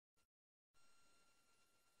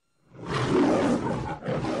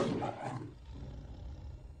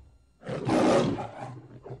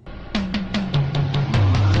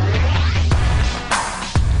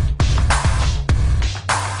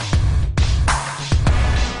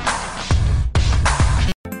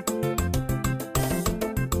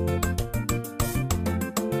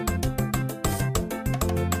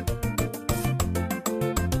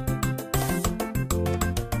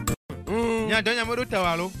nya donya mo do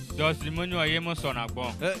tawalo. Do si mo nyo ye mo so na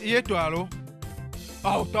gbon. Ye to alo.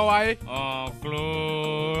 Oh, tawai. Oh,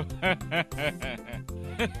 klo.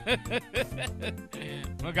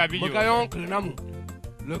 Magabi yo. Magayon klenamu.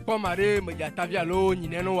 Le pont maré me yatavia lo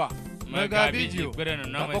nyineno wa. Magabi yo. Gbere no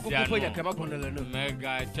no me Ko sia ko no. ya kema gbonele no.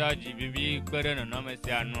 Mega charge bibi gbere no no me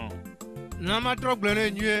sia no. Na ma tro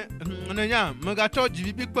gbere nyue. Nya mega cho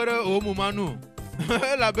jibi gbere o mu manu.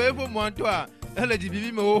 La be fo mo anto ele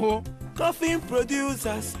jibi me ho. Coffin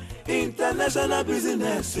producers, international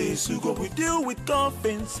businesses who go with deal with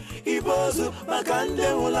coffins. Ibozo,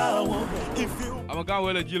 Makande Olawo. If you Amaga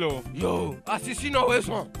wele jilo. Yo, asisi no we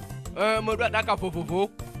so. Mo do Adaka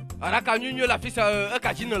fofofo. Adaka nyunyo la fisa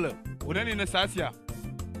ka jinele. Onani na sasia.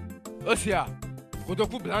 Osia.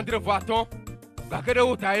 Kotoku blandre voaton. Gakere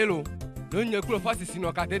utaelo. No nye kulo fasisi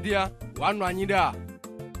no ka dedia. Wa no anyida.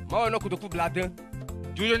 Ma no kotoku bladen.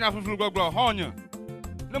 Jujo nya fufulu gbogbo honya.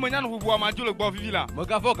 Le mo nya no fufu ma julo gbo vivi la. Mo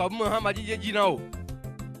gafo ka mo ha ma jiji na o.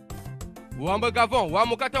 Wa mo gafo, wa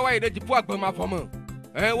mo kata wa ide jipu agbe ma fomo.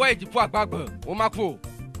 Wa jipu agbagbe, o ma ko.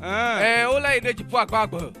 O la ide jipu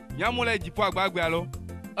agbagbe. Nya mo la jipu agbagbe alo.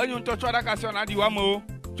 Anyu nto cho Adaka se na di wa mo.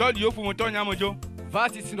 Cho di ofu mo to nya mo jo.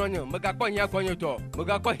 Vasi sinonyo, mo ga kwa nya kwanyo to. Mo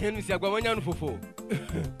ga kwa henu si agba mo nya no fofo.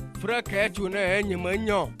 Fra ka echu na enye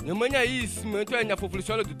manyo. Nya manya is mo to nya fofulu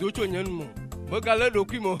so lo do cho nya nu. Mo ga le do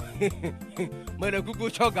kwimo. Mo na kuku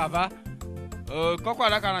cho gava. Kokwa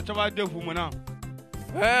Adaka na cho ba de fu mo na.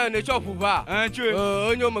 Ne cho fu ba. Chwe.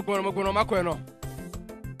 Onyo mo gbono makwe no.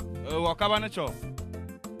 Wakaba na cho.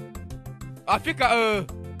 Afrika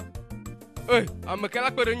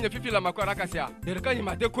amakela kwere nya fifi la makwa Adaka sia. De ka nyi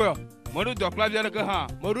mate ko. Modu do kla bia de ka ha.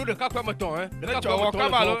 Modu de ka kwa moton De ka cho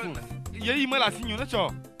wakaba lo. Ye yi me la sinyo na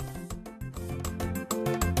cho.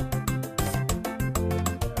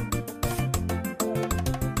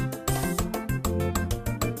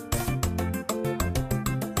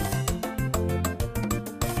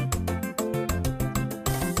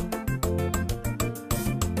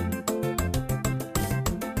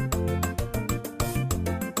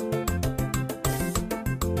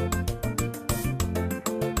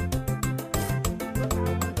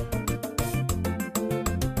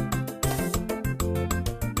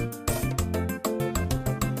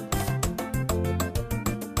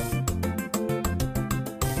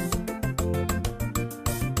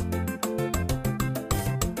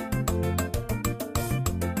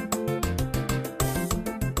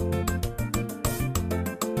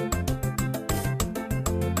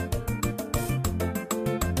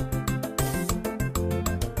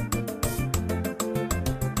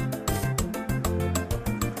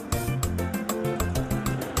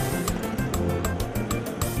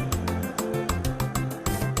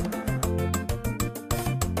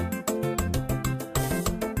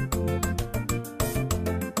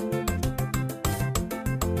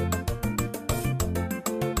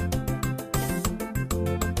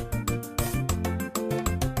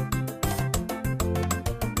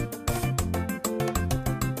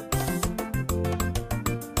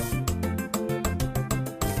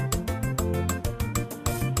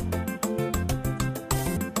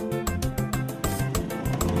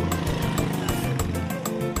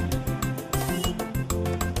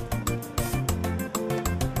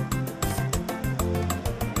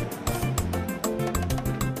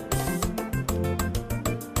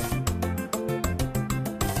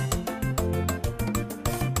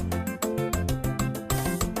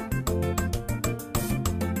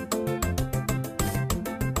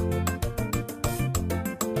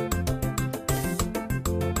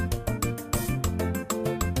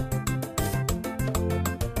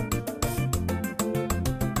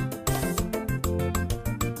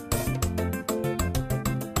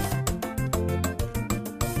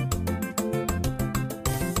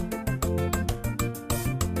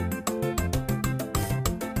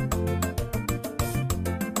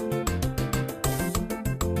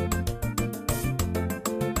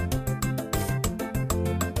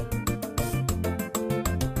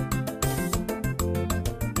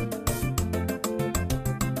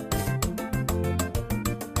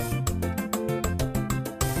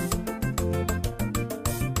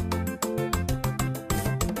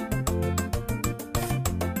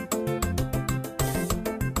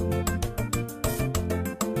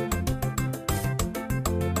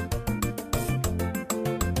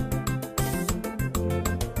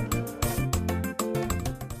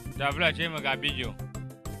 Davla che magabijo.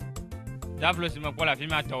 Davlo si me kwa la fi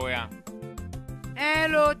ma to ya.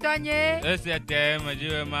 Hello Tanye. C'était me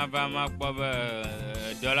dit ma ba ma kwa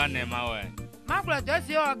dollar ne ma we. Ma kwa to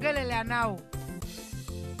si o gele la na o.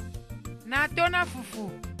 Na tona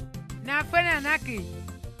fufu. Na kwena naki.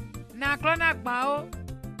 na klona gbao.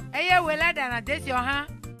 Eye wela dana desi oha.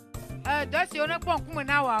 Dosi ona kponkume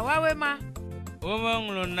na wawe ma.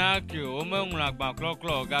 Omenglo naki, omenglo agba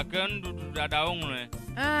kloklo, gake ndudu dada onglo.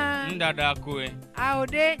 Ndada koe.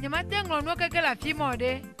 Aode, nyamate nglo no keke la fimo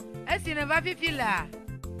de. Esi ne va fifila.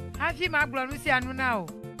 Ha fima glonu si anu na o.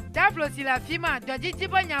 Taflo si la fima, doji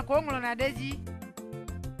tibo nyako nglo na deji.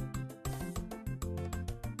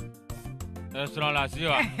 Esron la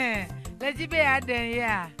siwa. Le jibe aden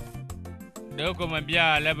ya. De ko me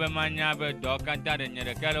bia lebe manya be do kanta de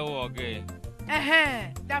nyere kele woge.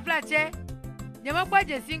 Tafla che. Nyama kwa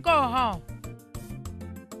je sinko ho.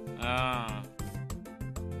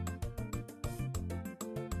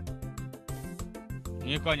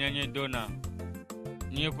 Ni ko nyenye dona.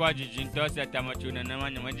 Ni kwa jiji nto se tamachuna na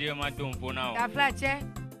manya maji ma to mpo na o. Tafla che.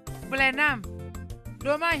 Plenam.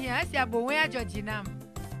 Do ma hia si abonwe ajojinam.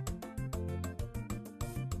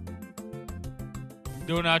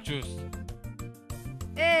 Donatus.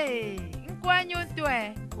 Nkwanyo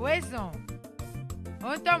ntwe, weson.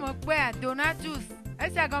 Onto mo pe a Donatus.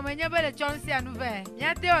 Esi agomenye be le chonsi anu ve.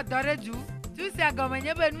 Nyate odoreju. Tu si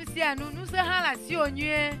agomenye be nu si anu, nu se han la si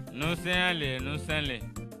onye. Nu senle.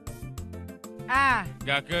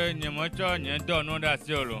 Gake nyemocho nye do no da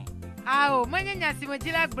si olo. O, menye nyasi mo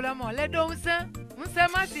jila gblomo le do unse. Unse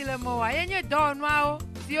ma si le mo wa yenye do no a o.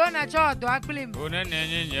 Si o na cho do akplim. One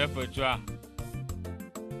nenye nye fetwa.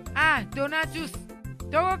 Donatus.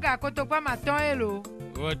 Togo ga koto kwa maton elo.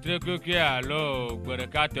 O trekuki alo gbere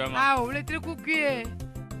kato ma. O le trekuki.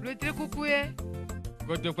 Le trekuki.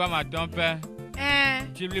 Koto kwa maton pe.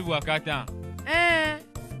 Chibli wakata.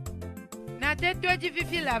 Na te toji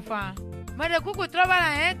fifi la fa. Made kuku trova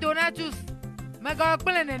la Donatus. Mega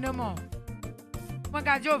okpele ne mo.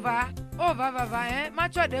 Mega jova. Va,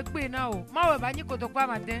 macho de kpe na o. Ma we ba ni koto kwa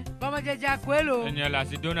maten. Ba mo jeje akwelo. Enye la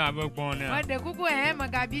si dona abogbon ne. Ma de kuku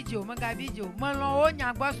magabijo. Mo lo o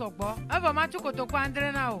nya gbo sogbo. Eva ma chu koto kwa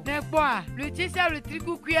andre na o. Ne po a, lu ti se lu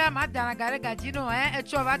triku kuya ma dana gare gaji no e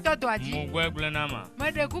cho va todo aji. Mo gwe gble na ma.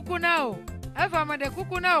 Ma de kuku na o. Eva ma de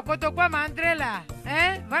kuku na o koto kwa ma andre la.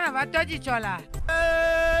 Vana va toji chola.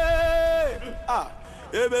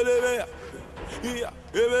 Ebelebe. Ya,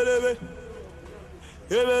 ebelebe.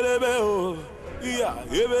 Ebelebe oh, yeah,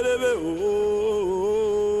 ebelebe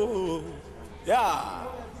oh, yeah.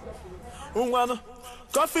 One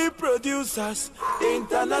coffee producers,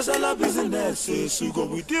 international businesses. You go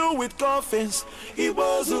we deal with coffins.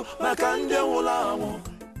 Ibozu makande wolawo.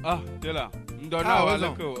 Tela. Ndona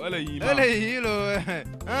waleko, ele yilo.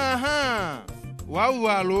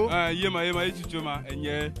 Wawalo. Yema ichichoma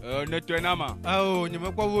enye netwenama.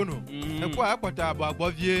 Nyeme kwa wono. Ekwa akpata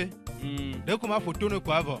agbavie. De kuma photo ne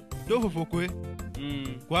kwa avo. Do fofokwe.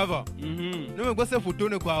 Kwa avo. Ne me gbose photo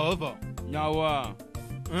ne kwa avo. Nyawa.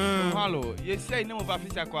 Hallo, ye say ne mo va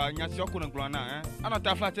fisa kwa nyasi okuna glona Ana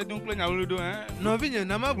ta flat dunkle nya woludo No vinye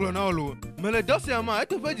na ma glona olo. Me le dossier ma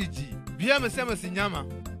eto fajiji. Bia me se me sinyama.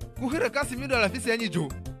 Ku hire kasi mi do la fisa nyi jo.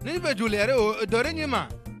 Ne be jo lere o dore nyima.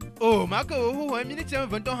 Ma ka o ho mi ni chem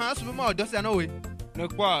vento ha su ma dossier na we. Ne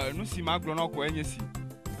kwa nu si ma glona ko enyesi.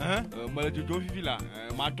 Me le jojo vivi la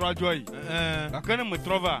ma tro joy. Ka kana me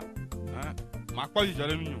trova. Ma kwa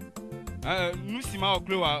jijale nu. Nu si ma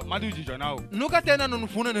oklewa ma du jijo na o. Nu ka tena no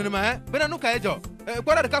funu ne ma bena nu ka ejo.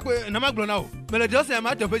 Kwara de ka ko na ma glona o. Me le dossier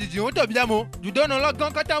ma to fajiji o to bia mo. Du do no lo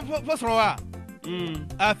gan ka tam fo sro wa.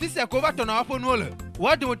 Fisi ko va to na afo nu le.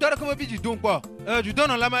 Wa de mo to ka mo bi jidun po. Du do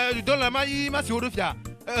no la ma yi ma si odofia.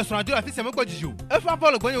 Sonadu afisi me ko jijo. Fa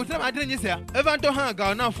Paul gbo yen o tena ma dire nyisia. Eva nto han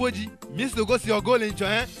ga na foji. Miss go si ogole ncho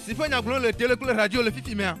si fo nya glon le tele kule radio le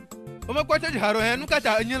fifi me a. O me ko cheji haro nu ka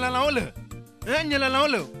ta nyela la ole. Nyela la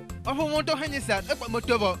ole. Ofo mo to hanyisa e mo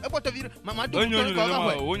to bo e ko to vir mama do ko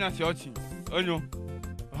ba o nya si ochi. Onyo.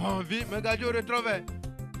 Vi me ga jo retrove.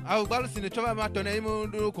 Au balu sine choba ma to na imo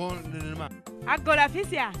do ko ma. Agola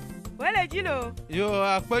fisia. Wele jilo. Yo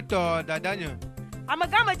apeto dadanyo.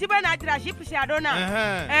 Amagama jiba na dira ship si adona.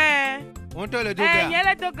 On to le doga.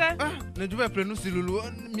 Nyele doga. Ne duba plenu silulu.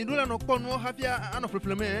 Mi dula no ponu hafia ano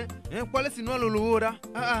fleme kwale sinu lulu ora.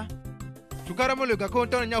 Tukara mo le ga ko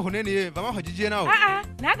to nya honeni va ma hojije na o.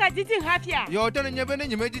 Na ga jijin hafia. Yo to nyebe ne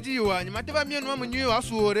nyime jiji wa nyima te ba mi enu amunyu wa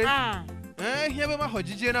suore. Hiebe ma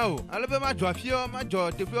hojije na o. Alebe ma jo afio ma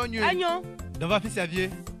jo tefe onyu. Anyo. Don va fisi avie.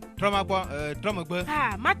 Troma kwa troma gbe.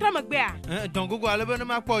 Ma troma gbe a. Don gogo alebe ne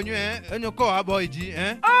ma po onyu enyo ko abo iji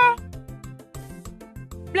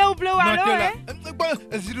Blow alo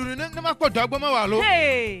Ziruru ne ma po dagbo ma wa lo.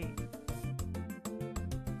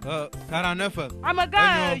 49.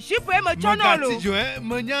 Amaga shipu e mo chono lo. Tijo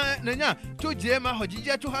menya nenya to je ma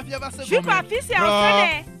hojije to hafia va se. Shipu afisi a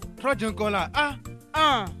osane. Trojan kola.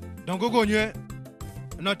 Don gogo onyu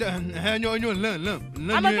non nyo le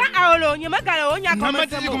Amaka aolo nyemaka le onya na ma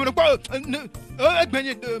ti ko ko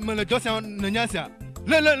egbenye me le dosia na nyasia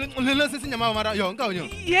le sisi nyama mara yo nka onyo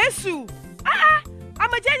Yesu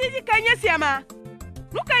amajeji kanye siama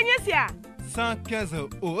nu kanye sia 115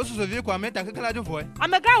 o so vie kwa meta kala jo foi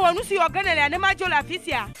Amaka wonu si oganele ane majo la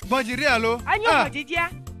fisia bonjiri alo anyo bojijia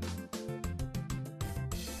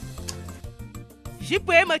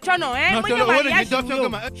Jipo me chono manya maria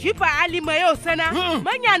jipo ali me yo sana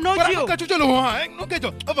manya nojo ka chucho lo ha no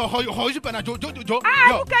kejo over ho jipo na jo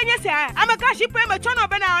nu kanye sia Amaka jipo me chono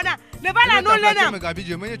bena ona ne bala no le na me ga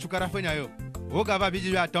bije menye chukara fanya yo o ga ba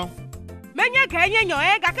bije aton menye kanye nyo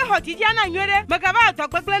ga ke hotijia na nwere me ga ba to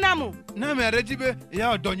gbegble na mu na me rejibe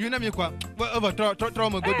ya odonyu na mi kwa over tro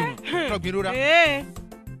mo godun tro gbirura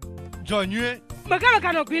jonyu me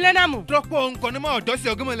ga no gbile na mu tro ko nko ni ma odo si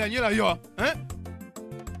ogumele yin la yo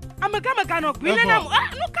Amaka no gbile na mu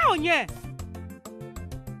nu ka onye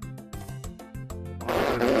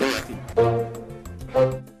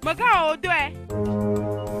Maka odo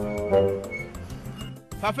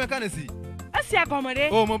Papa kanesi Asi agomere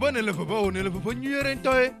o mo bone le fobo o ne le fobo nyere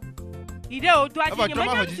ntoe ide odo ati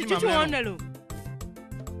nyemanya chichi wonelo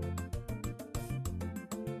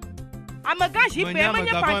Amaka jipe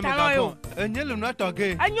manya pantalon yo enyelu no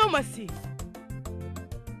atoge anyo masi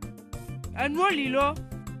anu lilo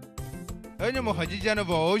enyo mo hajija no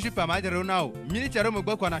bo o jipa ma jere now mini chere mo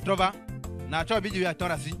gbe kwa na trova na cho biji ya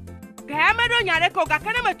torasi ga medo nyare ko ga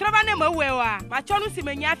kana me trova ne mawewa ma cho no si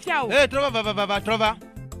menya afia o trova trova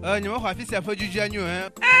enyo mo afisi afojuji anyo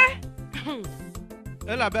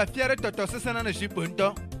ela ba fiere toto sesana na jipo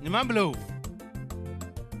nto ni mamblo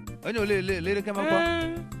enyo le kama kwa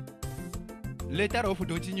le taro fu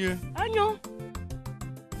do tinye anyo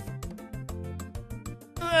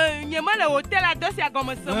nyemale hotel a dosi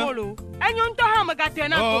agome semolo anyo nto ha magate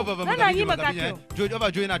na ko na yi magate jojo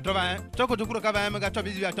ba joina trova choko to kuro ka ba maga to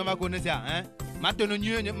bizi atoma ko nesia mato no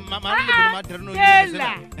nyu ma ma dero no nyu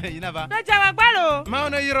ina ba na jawa gbalo ma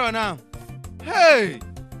ono yiro na hey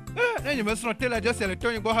enyo me sro tela just le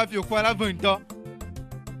tonyi go have you kwala vento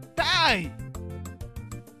tai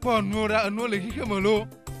po nura no le kike molo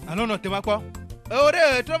ano no tema kwa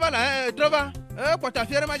ore trova la trova kwata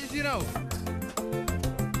fiere majiji na o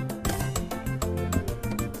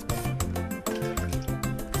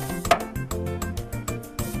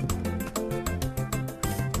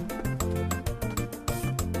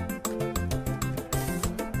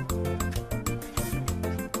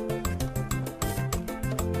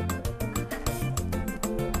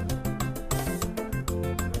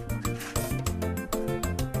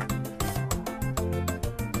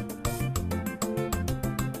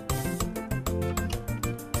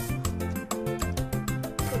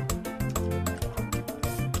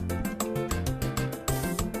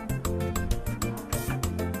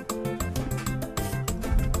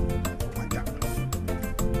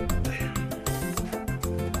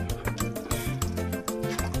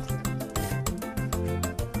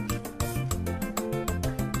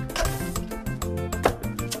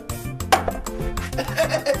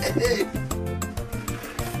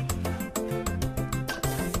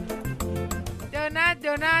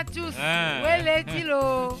Donatus, weleji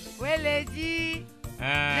lo, weleji.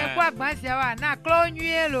 Ne kwa gbansia wa na klo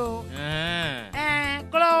nyue lo.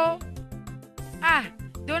 Klo.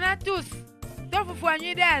 Donatus. To fufu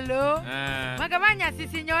anyu de lo. Magabanya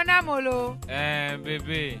sisi nyona molo.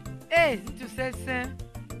 Bébé. Tu sais ça.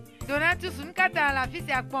 Donatus nkata la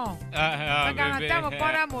fisi akpon. Magana ta mo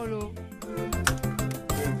pona molo.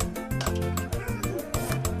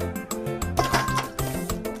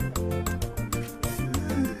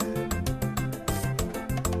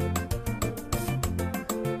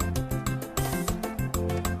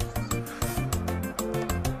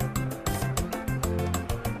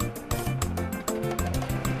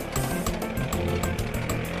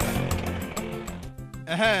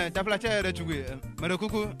 Taplacha de chugwe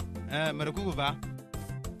marakuku va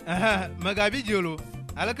magabi diolo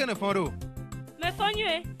alaka ne foro me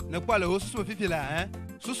fonye ne kwa le osuso fifila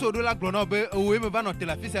suso do la glona be owe me ba no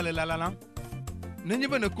tela fisele la ne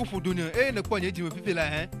nyibe ne kufu dunia ne kwa nyeji me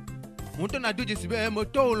fifila wonto na doje sibe mo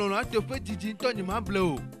to lo na te fe jiji to ni ma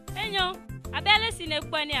blo enyo abele si ne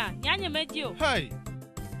kwa ni a nyanye meji o hey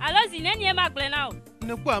alozi ne nie magle na o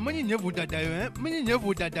ne kwa manyi nyevu dadayo manyi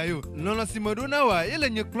nyevu dadayo nono simodo na wa ile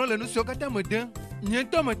nye klon le no so kata meden nye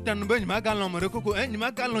to metan be nyima galon mo rekoko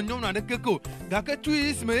nyima galon nyom na de keko ga ke tu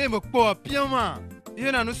isme e mo po piama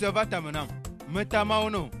ye na no se vata menam metama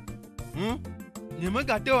ono nyima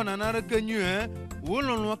ga te ona na rekenyu wo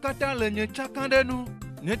lon kata le nye chakande nu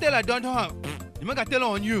ne te la don ha nyima ga te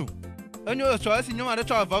lo onyu enyo so asi nyom ade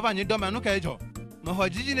cho vava nyi do ma no ka ejo ma ho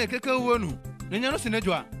jiji ne keke wonu ne nyano sine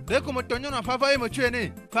jwa de ko mo tonyo na fafa e mo tue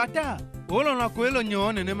ne fata olo na ko elo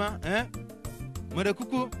nyo ne ma mo de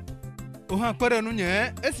kuku o ha kwere nu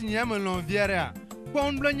nye esinya me lon viere a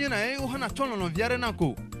pon blonye na e o ha na tono lon viere na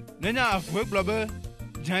ko ne nya afu eglobe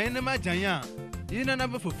jan ne ma jan ya ina na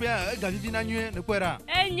be fofia ga bibi na nwe ne kwera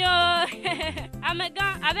enyo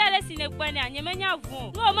amega abele sine kwani anyemenya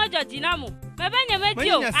vu no mo jojina mu mebe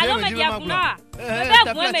nyemedio alo media kuna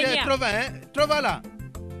mebe vu menya trova là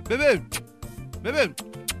bébé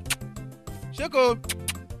Cheko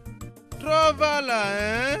trova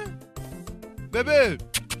là bébé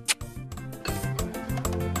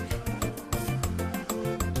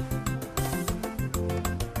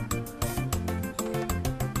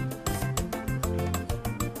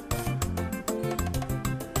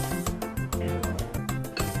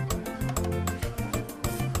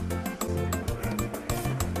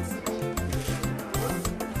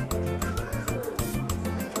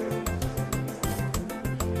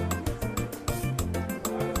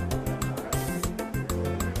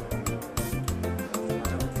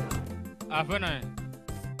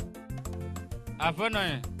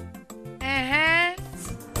Abonnez.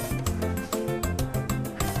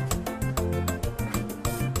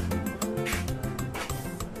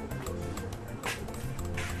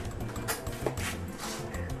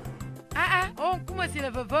 On kuma si le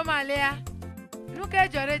veut m'aller. Nous que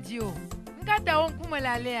j'aurais dit oh. N'kata on kuma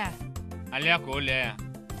l'aller. Aller ko le.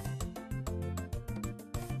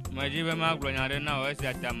 Majibe ma glonyare na o si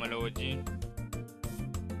atamalo oji.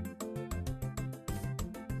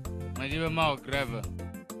 Majibe ma o greve.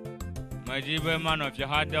 Majibe ma no fi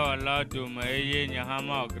hada wala do ma eye nya ha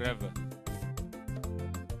ma o greve.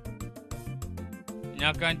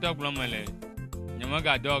 Nya kan to glomele. Nya ma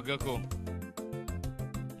ga do geko.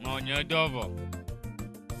 Ma nya dovo.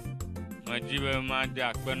 Majibe ma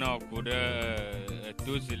da pe na ku de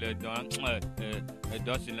to si le don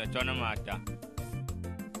do si le chona mata.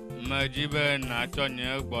 Majibe na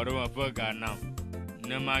chonye gboro ma fo ga na.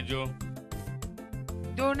 Ne majo.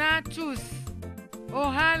 Donatus.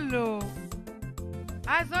 Oh hello.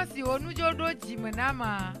 Aso si onujodo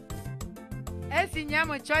jimenama. Esi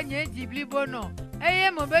nyamo chonye jibli bono.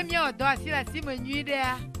 Eye mo be mi odo asila si mo nyuide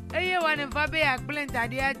a. Eye wane va be akplenta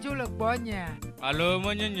dia jolo gbonya. Alo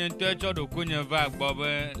mo nyente chodo kunye va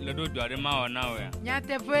gbobe le do dware ma ona we.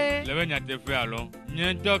 Nyatefe. Le be nyatefe alo.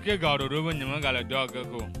 Nyente ke ga ododo bo nyama ga le do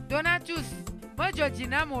agako. Donatus. Mo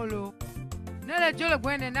jojina molo. Ne le jolo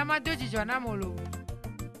gwene na ma doji jona molo.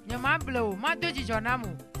 Nyama blo ma doji jona mo.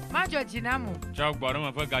 Ma jojina mo. Cha gboro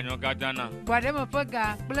ma fe ga nyo ga dana. Gboro ma fe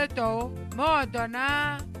ga pleto. Mo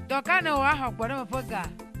dona. Doka na wa ho gboro ma fe ga.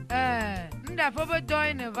 Nda fo be do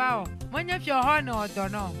ne va o. Mo nya fi ho na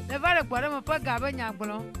odono. Le va le gboro ma fe ga be nya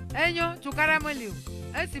gbolo. Enyo tukara moliu.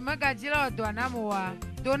 Esi maga jira odo na mo wa.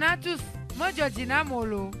 Donatus mo jojina mo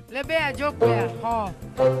lo. Le be ajo pe ho.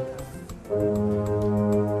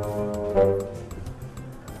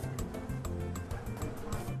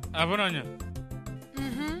 Abonnez.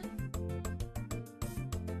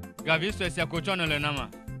 Gavi so sia ko chono le nama.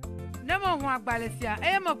 Nemo hu agbalesia.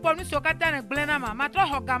 Mo ponu so kata ne gble nama. Ma tro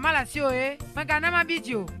hoga mala si o Maga nama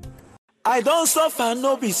bidio. I don't suffer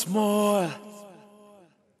no be small.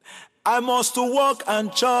 I must to work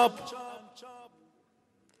and chop.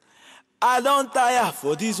 I don't tire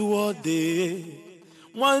for this world day.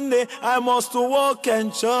 One day I must to work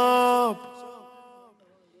and chop.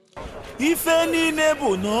 If any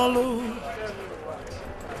neighbor no,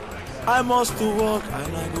 I must to work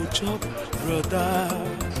and I go chop, brother.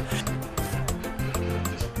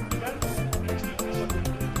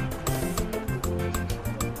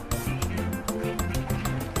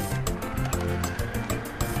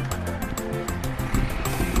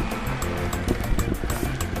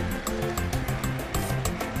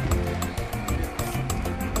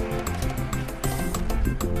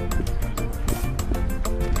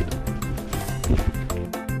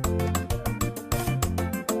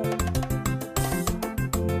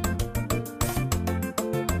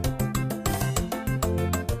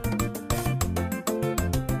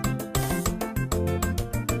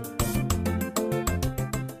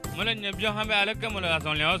 Bien hambe ale ke mo la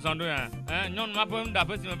son le son do nyon ma pom da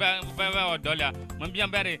pesi me ba odolia mo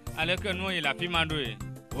bien bere ale ke no yi la fi mando e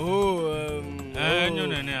nyon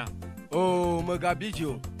ne mo ga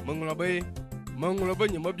bijo mo nglobe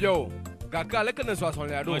nyimo bio ga ka ale ke ne so son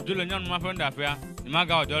le ado mo julo nyon ma pom da fa ni ma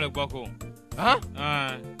ga odole gboko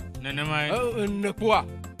ne mai ne kwa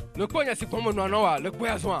le kwa nya si komo no no wa le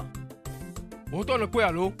kwa so a o to le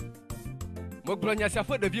kwa lo mo glo nya si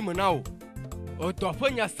afo de vi mo na o to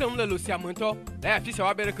fanya sem le lo siamonto la fi se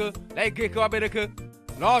wa bereke la ike ke wa bereke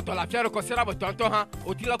Non, toi la fière ko sera bo tonton ha,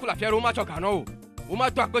 o ti la ku la fière o ma choka no. O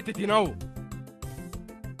ma to akote ti na o.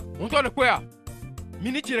 On to le quoi?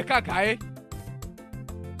 Mini tire ka gae.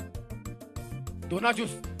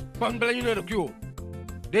 Donatus, pan bla ñu ne ko.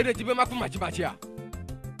 Dede ti be ma ku machi ya.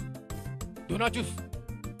 Donatus.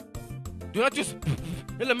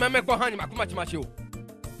 Ele meme ko hani ma ku machi o.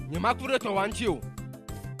 Ni ma ku re to wanchi o.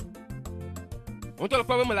 On to le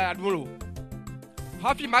quoi me la ya dwolo.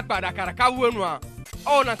 Hafi ma gba da kara ka wo nu a.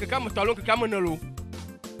 Oh, na kaka mutalo kaka monelo.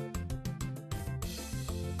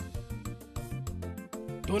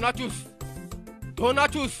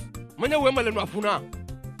 Donatus. Manya we male no afuna.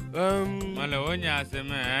 Male wonya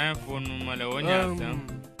aseme fonu male wonya asem.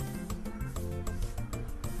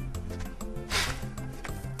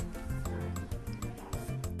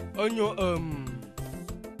 Onyo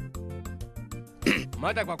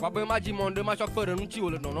Mata kwa be maji monde ma chok pere nchi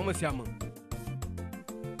ole no me siam.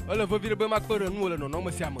 Ole vo vire be ma pere nu ole no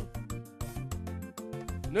me siam.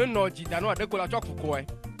 Ne no ji da no ade ko la chok fuko e.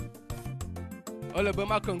 Ole be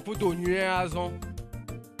ma kan fudo nwie azon.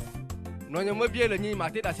 No nya mo bie le nyi ma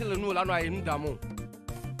te da sele nu la no ayi nu da mo.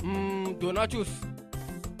 Donatus.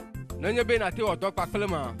 Ne nya be na te odo pa pele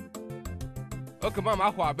ma. O ke ma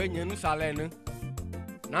ho abe nya nu Sala ne.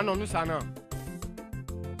 Na no nu sana.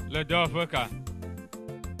 Le do foka.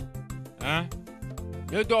 Hein?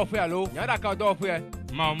 Le do fo alo. Nya da ka do fo e.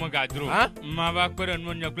 Ma o mo ga dro. Ma ba pere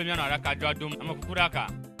nu nya kle nya na ka jo adum. Ama kukura ka.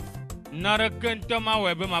 Nare kento ma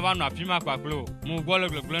webe ma ba no afima kwaklo. Mu golo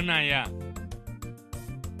glo na ya.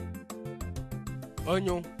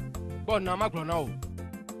 Onyo. Bo na ma glo na o.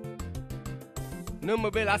 Ne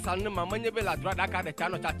me be la sal ne ma menye be la droit Adaka de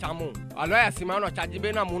tano cha chamo. Alo ya sima no cha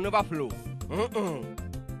jibe na mu ne ba flo.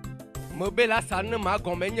 Me be la sal ne ma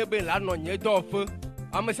gon menye be la no nye do fo.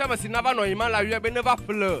 Amese ma sina ba no yima la wi be ne ba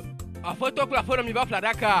flo. Afoto kula fo mi ba fla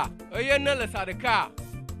Adaka. Eye ne le sa de ka.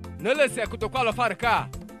 Ne le se kuto kwa lo fa de ka.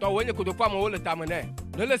 To wenye kuto kwa mo le tamene.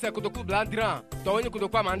 Ne le se kuto ku blandran. To wenye kuto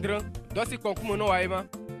kwa mandran. Do si konku mo no wa yema.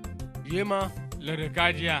 Yema le de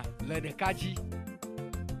kajia. Le de kaji.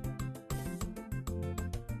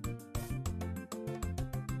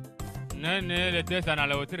 Ne le tesa na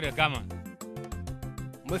le otire kama.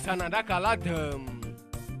 Mesana Adaka la de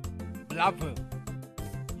blave.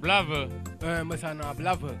 Mesana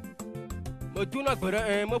blave. Me tuna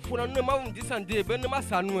gbere me funa ne ma undi sande be ne ma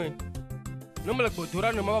sanu e. Ne me le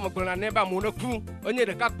gbotora ne ma me gbona ne ba mo ne ku. Onye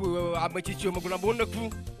de kakpo amechichi mo gbona bo ne ku.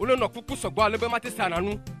 Ole no kuku sogbo ale be ma te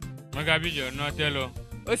sananu. Maga bijo no telo.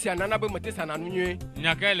 O si anana be me te sananu nwe.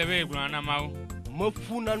 Nyaka ele be gbona na mawu. Me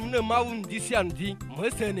funa ne ma undi si andi.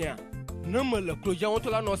 Me senia. Ne me le kloja on to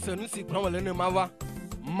la no sanu si gbona le ne ma wa.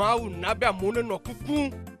 Mawu na be mo ne no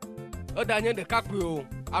kuku. O da nye de kakpo o.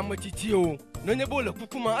 Amechichi o. Ne nye bo le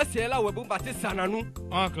kuku ma ase la we bo ba te sananu.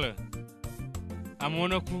 Oncle.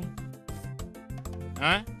 Amono ku.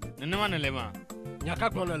 Hein? Ne ma ne le ma. Nyaka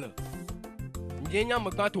gbona le. Nje nya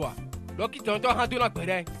me gbatwa. Loki tonto ha do na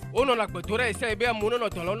gbere. O no na gbetora ise be amono no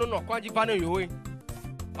tolo no kwanji ba ne yo e.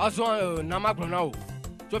 Azo na ma gbona o.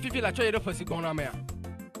 So fifi la cho yere fasi gbona me a.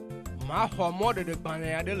 Ma ho mo de gbana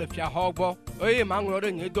ya de le fia ho gbo. Oye ma ngro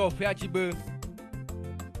de nye do fia chibe.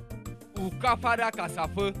 Uka fada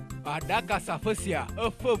kasafe. Adaka safosia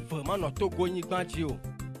efeve ma no togo nyi gbanji o.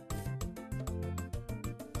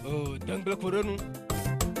 Dengle korenu.